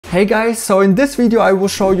Hey guys, so in this video I will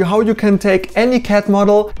show you how you can take any CAD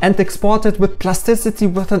model and export it with Plasticity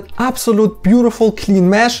with an absolute beautiful clean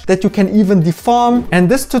mesh that you can even deform.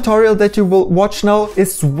 And this tutorial that you will watch now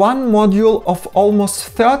is one module of almost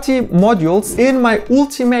 30 modules in my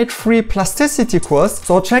ultimate free Plasticity course.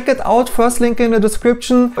 So check it out, first link in the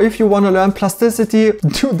description. If you want to learn Plasticity,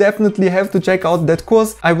 you definitely have to check out that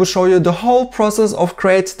course. I will show you the whole process of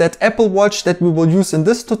create that Apple Watch that we will use in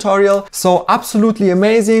this tutorial. So absolutely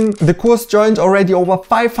amazing. The course joined already over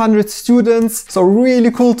 500 students, so really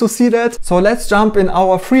cool to see that. So let's jump in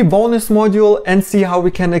our free bonus module and see how we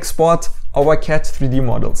can export our CAD 3D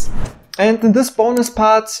models. And in this bonus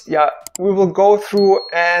part, we will go through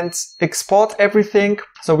and export everything.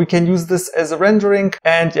 So we can use this as a rendering,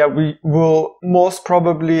 and we will most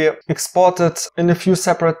probably export it in a few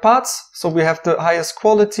separate parts. So we have the highest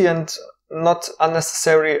quality and not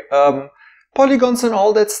unnecessary polygons and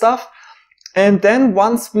all that stuff. And then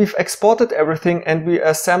once we've exported everything and we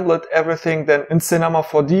assembled everything then in Cinema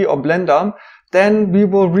 4D or Blender, then we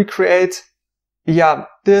will recreate,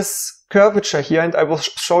 this curvature here, and I will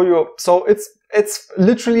show you. So it's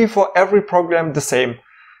literally for every program the same.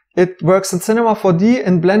 It works in Cinema 4D,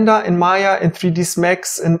 in Blender, in Maya, in 3ds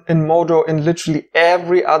Max, in Modo, in literally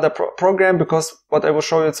every other program, because what I will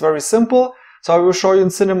show you, it's very simple. So I will show you in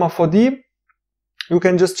Cinema 4D. You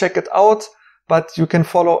can just check it out, but you can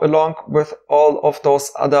follow along with all of those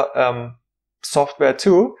other software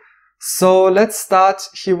too. So let's start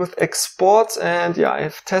here with export, and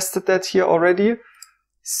I've tested that here already.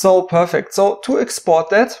 So perfect. So to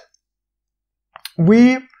export that,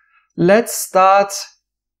 let's start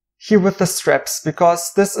here with the straps,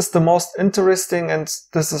 because this is the most interesting and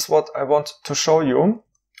this is what I want to show you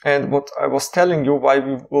and what I was telling you why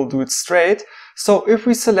we will do it straight. So if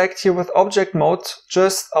we select here with object mode,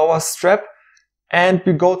 just our strap, and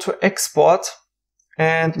we go to export,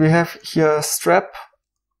 and we have here strap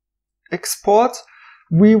export,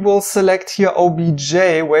 we will select here OBJ,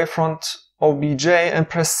 wavefront OBJ, and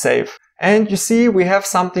press save. And you see we have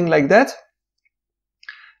something like that.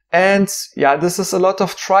 And this is a lot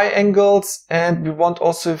of triangles, and we want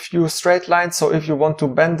also a few straight lines. So if you want to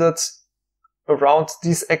bend it around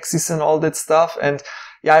these axes and all that stuff, and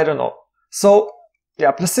I don't know. So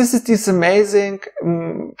Plasticity is amazing.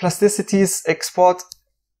 Plasticity's export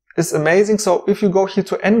is amazing. So if you go here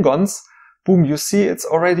to Ngons, boom, you see it's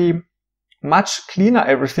already much cleaner,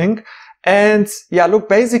 everything. And look,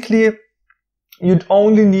 basically you'd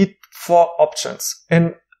only need 4 options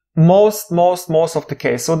in most of the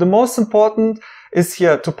case. So the most important is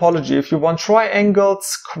here topology. If you want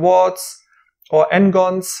triangles, quads, or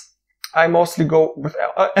Ngons, I mostly go with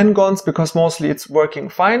Ngons because mostly it's working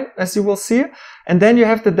fine, as you will see. And then you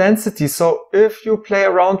have the density. So if you play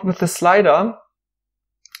around with the slider,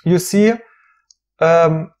 you see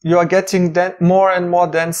you are getting more and more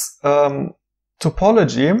dense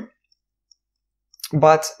topology.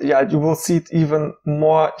 But you will see it even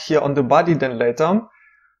more here on the body than later.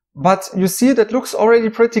 But you see that looks already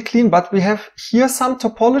pretty clean, but we have here some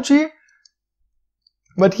topology.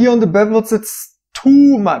 But here on the bevels it's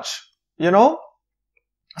too much.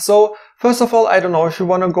 So first of all, I don't know if you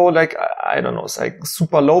want to go like, I don't know, it's like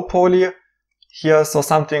super low poly here. So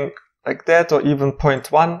something like that, or even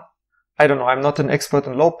 0.1. I don't know. I'm not an expert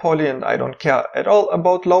in low poly and I don't care at all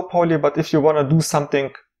about low poly, but if you want to do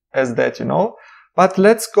something as that, but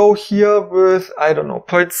let's go here with, I don't know,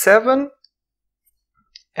 0.7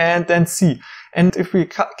 and then see. And if we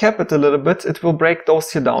cap it a little bit, it will break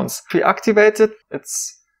those here down. If we activate it,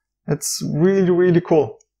 it's really, really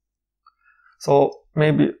cool. So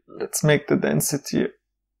maybe let's make the density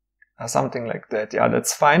something like that.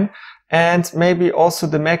 That's fine. And maybe also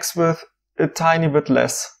the max width a tiny bit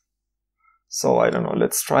less. So I don't know,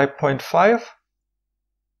 let's try 0.5.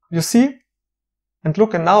 You see? And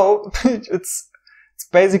look, and now it's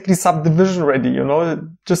basically subdivision ready,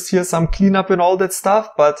 just here some cleanup and all that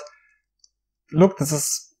stuff. But look, this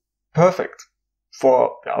is perfect.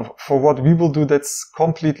 For what we will do, that's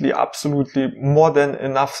completely, absolutely more than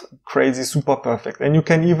enough, crazy, super perfect. And you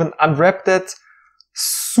can even unwrap that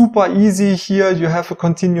super easy. Here you have a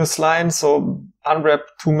continuous line, so unwrap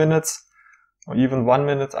 2 minutes or even 1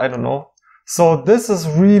 minute, I don't know. So this is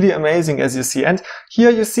really amazing, as you see. And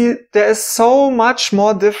here you see there is so much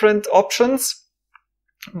more different options,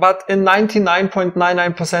 but in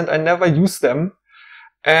 99.99% I never use them.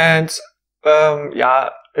 And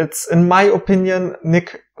it's, in my opinion,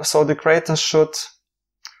 so the creators should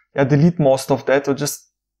delete most of that, or just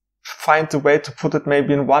find a way to put it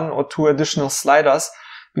maybe in 1 or 2 additional sliders,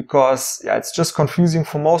 because it's just confusing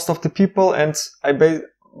for most of the people. And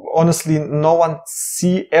honestly, no one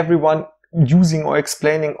see everyone using or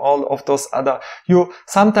explaining all of those other. You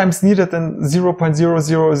sometimes need it in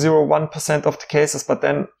 0.0001% of the cases, but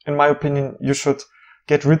then in my opinion you should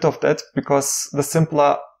get rid of that, because the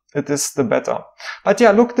simpler it is, the better. But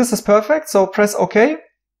yeah, look, this is perfect. So press OK.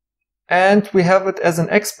 And we have it as an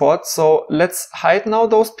export. So let's hide now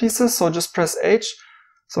those pieces. So just press H.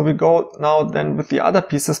 So we go now then with the other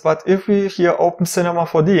pieces. But if we here open Cinema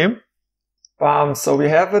 4D, so we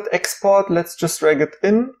have it export. Let's just drag it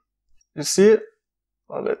in. You see,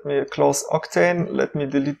 well, let me close Octane. Let me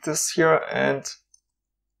delete this here. And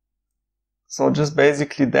so just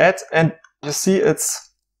basically that. And you see, it's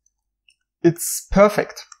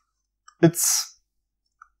perfect. It's,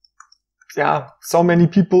 yeah, so many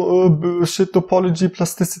people, shit, topology,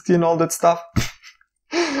 plasticity and all that stuff.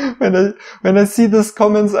 when I see these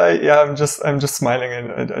comments, I'm just smiling,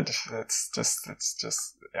 and it's just,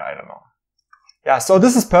 yeah, I don't know. Yeah, so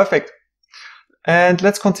this is perfect. And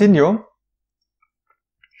let's continue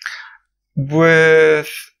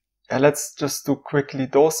with, let's just do quickly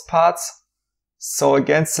those parts. So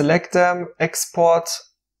again, select them, export,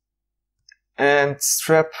 and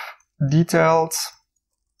strap details,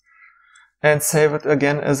 and save it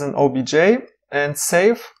again as an OBJ, and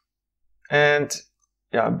save. And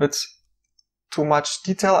yeah, a bit too much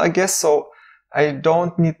detail, I guess. So I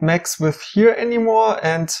don't need max width here anymore.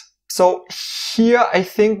 And so here I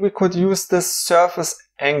think we could use this surface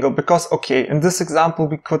angle, because okay, in this example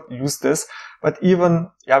we could use this, but even,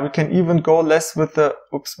 yeah, we can even go less with the,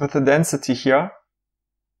 with the density here,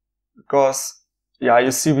 because yeah,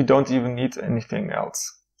 you see, we don't even need anything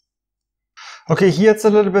else. Okay, here it's a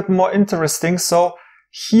little bit more interesting. So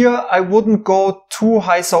here I wouldn't go too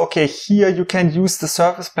high. So okay, here you can use the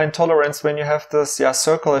surface plane tolerance when you have this, yeah,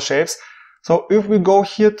 circular shapes. So if we go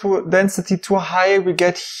here to density too high, we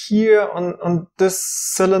get here on this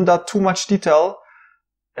cylinder too much detail.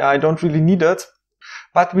 Yeah, I don't really need it.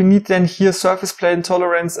 But we need then here surface plane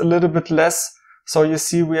tolerance a little bit less. So you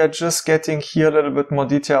see, we are just getting here a little bit more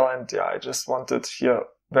detail, and yeah, I just want it here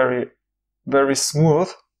very, very smooth.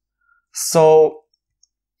 So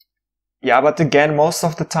yeah, but again, most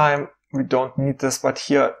of the time we don't need this, but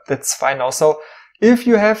here that's fine now. So if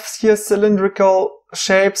you have here cylindrical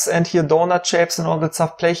shapes and here donut shapes and all that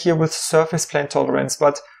stuff, play here with surface plane tolerance.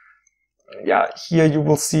 But yeah, here you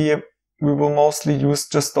will see we will mostly use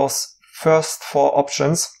just those first 4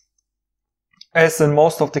 options, as in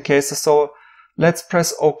most of the cases. So let's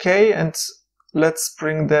press OK, and let's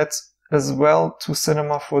bring that as well to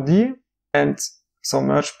Cinema 4D. And so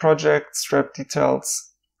merge project, strap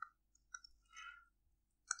details.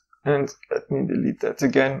 And let me delete that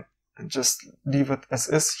again and just leave it as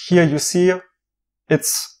is. Here you see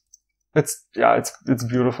it's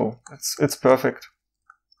beautiful. It's perfect.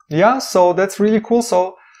 Yeah, so that's really cool.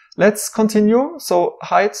 So let's continue. So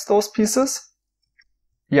hide those pieces.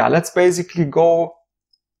 Yeah, let's basically go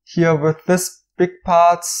here with this big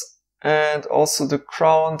parts and also the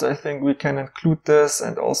crown. I think we can include this,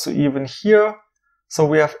 and also even here. So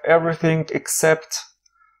we have everything except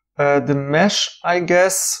the mesh, I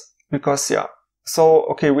guess, because yeah. So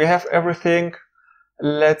okay, we have everything.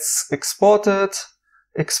 Let's export it.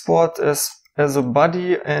 Export as a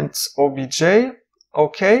body and OBJ.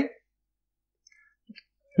 Okay.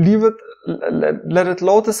 Leave it, let it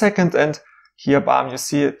load a second, and here, bam, you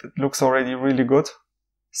see it looks already really good.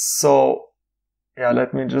 So yeah,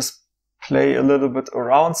 let me just play a little bit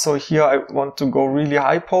around. So here I want to go really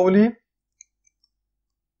high poly.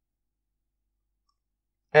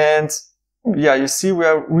 And yeah, you see we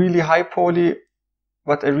are really high poly,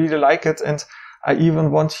 but I really like it. And I even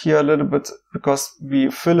want here a little bit, because we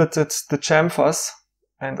filleted the chamfers,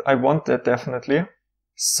 and I want that definitely.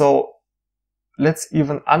 So let's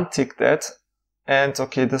even untick that. And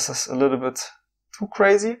okay, this is a little bit too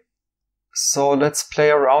crazy. So let's play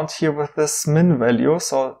around here with this min value.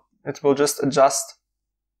 So it will just adjust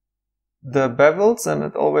the bevels, and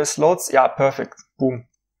it always loads. Yeah, perfect. Boom.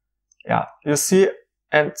 Yeah, you see,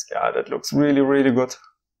 and yeah, that looks really, really good.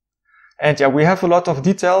 And yeah, we have a lot of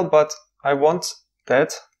detail, but I want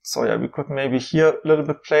that. So yeah, we could maybe here a little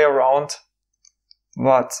bit play around,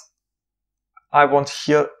 but I want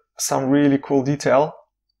here some really cool detail.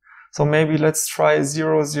 So maybe let's try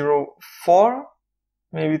 004,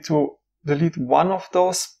 maybe to delete one of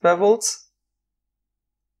those bevels.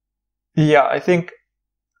 Yeah, I think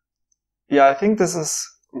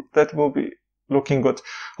that will be looking good.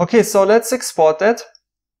 Okay, so let's export that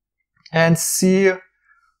and see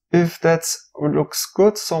if that looks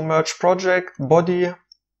good. So merge project, body.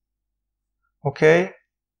 Okay.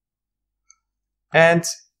 And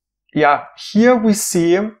yeah, here we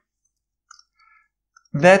see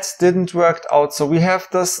that didn't work out. So we have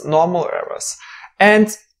this normal error. errors.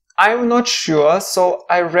 And I'm not sure, so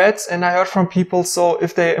I read and I heard from people, so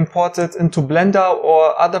if they import it into Blender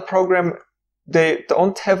or other program, they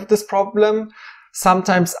don't have this problem.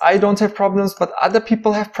 Sometimes I don't have problems, but other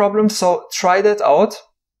people have problems, so try that out.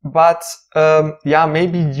 But yeah,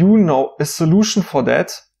 maybe you know a solution for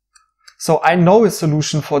that. So I know a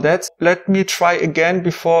solution for that. Let me try again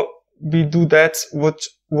before we do that, which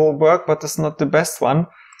will work, but it's not the best one.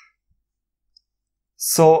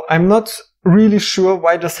 So I'm not really sure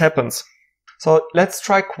why this happens. So let's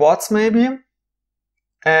try quartz maybe.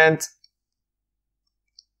 And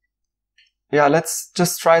yeah, let's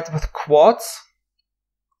just try it with quartz.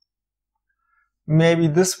 Maybe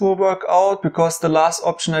this will work out, because the last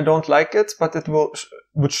option I don't like it, but it will,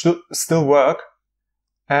 which should still work.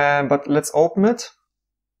 But let's open it.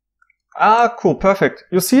 Ah, cool, perfect.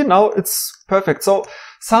 You see, now it's perfect. So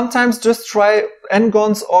sometimes just try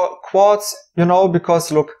Ngons or quartz, you know,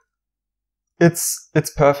 because look, it's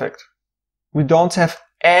perfect. We don't have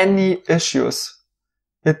any issues.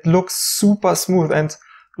 It looks super smooth. And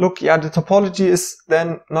look, yeah, the topology is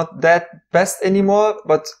then not that best anymore,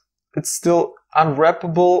 but it's still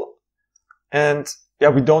unwrappable. And yeah,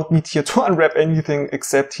 we don't need here to unwrap anything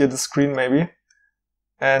except here the screen maybe.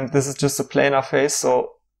 And this is just a planar face,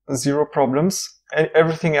 so zero problems. And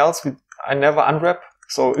everything else I never unwrap.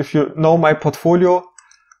 So if you know my portfolio,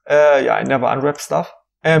 yeah, I never unwrap stuff.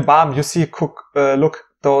 And bam, you see, look,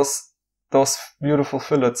 those beautiful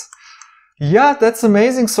fillets. Yeah, that's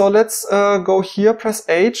amazing. So let's go here, press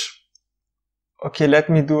H. Okay, let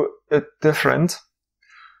me do it different.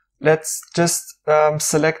 Let's just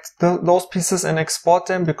select those pieces and export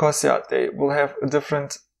them, because yeah, they will have a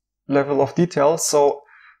different level of detail. So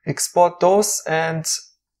export those and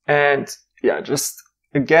yeah, just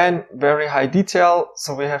again, very high detail.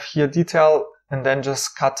 So we have here detail, and then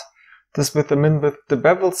just cut this with the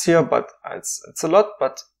bevels here, but it's a lot,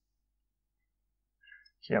 but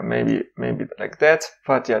yeah, maybe like that.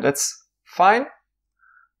 But yeah, that's fine.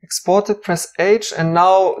 Export it, press H, and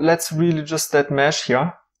now let's really just that mesh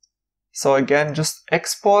here. So again, just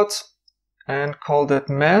export and call that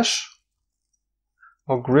mesh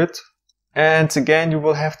or grid. And again, you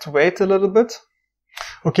will have to wait a little bit.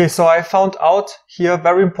 Okay, so I found out here,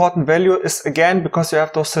 very important value is again, because you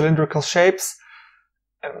have those cylindrical shapes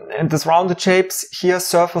and this rounded shapes here,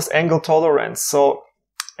 surface angle tolerance. So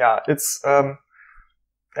yeah,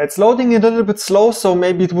 it's loading a little bit slow. So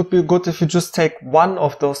maybe it would be good if you just take one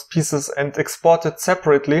of those pieces and export it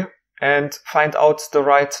separately and find out the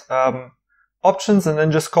right options and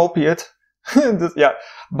then just copy it. Yeah,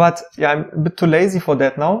 but yeah, I'm a bit too lazy for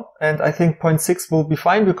that now, and I think 0.6 will be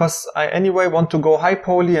fine, because I anyway want to go high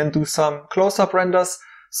poly and do some close-up renders.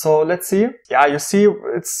 So let's see. Yeah, you see,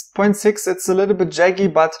 it's 0.6, it's a little bit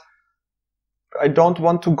jaggy, but I don't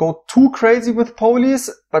want to go too crazy with polys,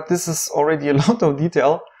 but this is already a lot of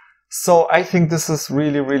detail. So I think this is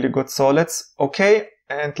really, really good. So let's okay,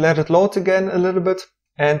 and let it load again a little bit,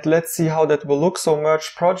 and let's see how that will look. So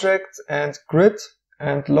merge project and grid.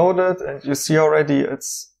 And load it, and you see already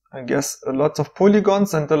it's, I guess, a lot of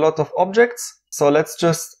polygons and a lot of objects. So let's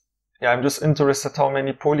just, yeah, I'm just interested how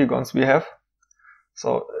many polygons we have.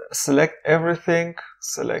 So select everything,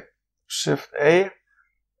 select Shift A.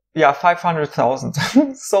 Yeah, 500,000.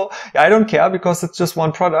 So yeah, I don't care, because it's just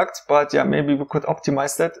one product, but yeah, maybe we could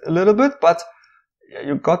optimize that a little bit, but yeah,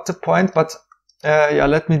 you got the point. But yeah,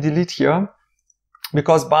 let me delete here,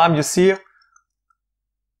 because bam, you see,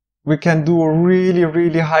 we can do really,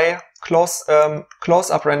 really high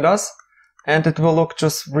close-up renders, and it will look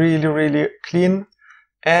just really, really clean.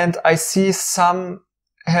 And I see some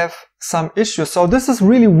have some issues. So this is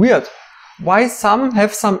really weird. Why some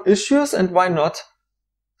have some issues and why not?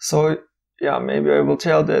 So yeah, maybe I will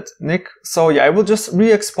tell that Nick. So yeah, I will just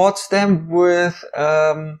re-export them with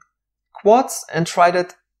quartz and try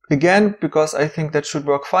that again, because I think that should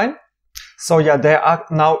work fine. So yeah, they are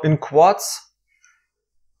now in quartz.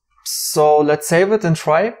 So let's save it and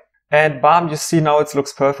try. And bam, you see now it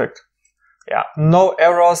looks perfect. Yeah, no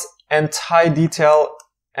errors and high detail,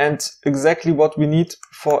 and exactly what we need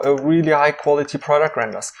for a really high quality product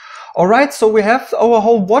renders. All right, so we have our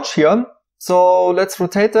whole watch here. So let's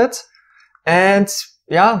rotate it. And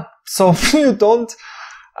yeah, so you don't,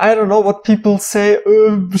 I don't know what people say,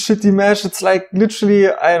 shitty mesh. It's like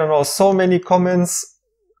literally, I don't know, so many comments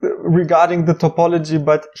regarding the topology,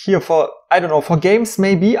 but here for, I don't know, for games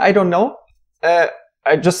maybe, I don't know.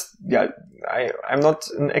 I just, yeah, I'm not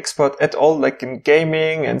an expert at all, like in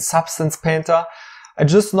gaming and Substance Painter. I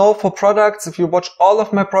just know for products, if you watch all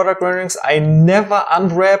of my product renderings, I never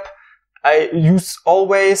unwrap. I use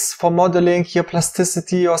always for modeling here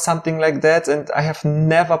Plasticity or something like that, and I have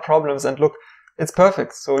never problems. And look, it's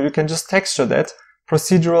perfect. So you can just texture that,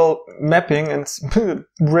 procedural mapping, and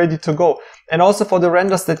ready to go. And also for the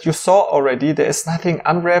renders that you saw already, there is nothing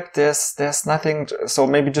unwrapped. There's nothing. So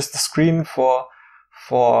maybe just the screen for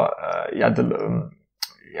the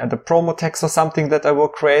promo text or something that I will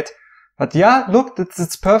create. But yeah, look,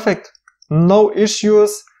 it's perfect. No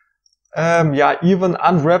issues. Even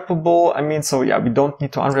unwrappable. I mean, so yeah, we don't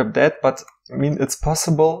need to unwrap that, but I mean, it's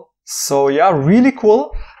possible. So yeah, really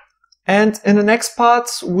cool. And in the next part,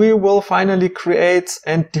 we will finally create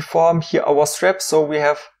and deform here our strap. So we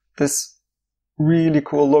have this really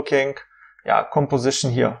cool looking,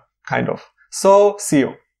 composition here, kind of. So see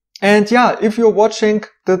you. And yeah, if you're watching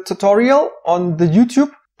the tutorial on the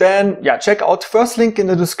YouTube, then check out first link in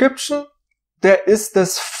the description. There is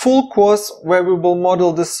this full course where we will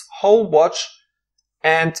model this whole watch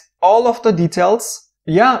and all of the details.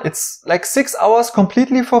 Yeah, it's like 6 hours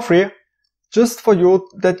completely for free, just for you,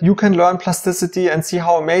 that you can learn plasticity and see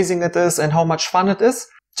how amazing it is and how much fun it is.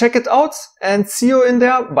 Check it out and see you in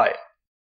there. Bye.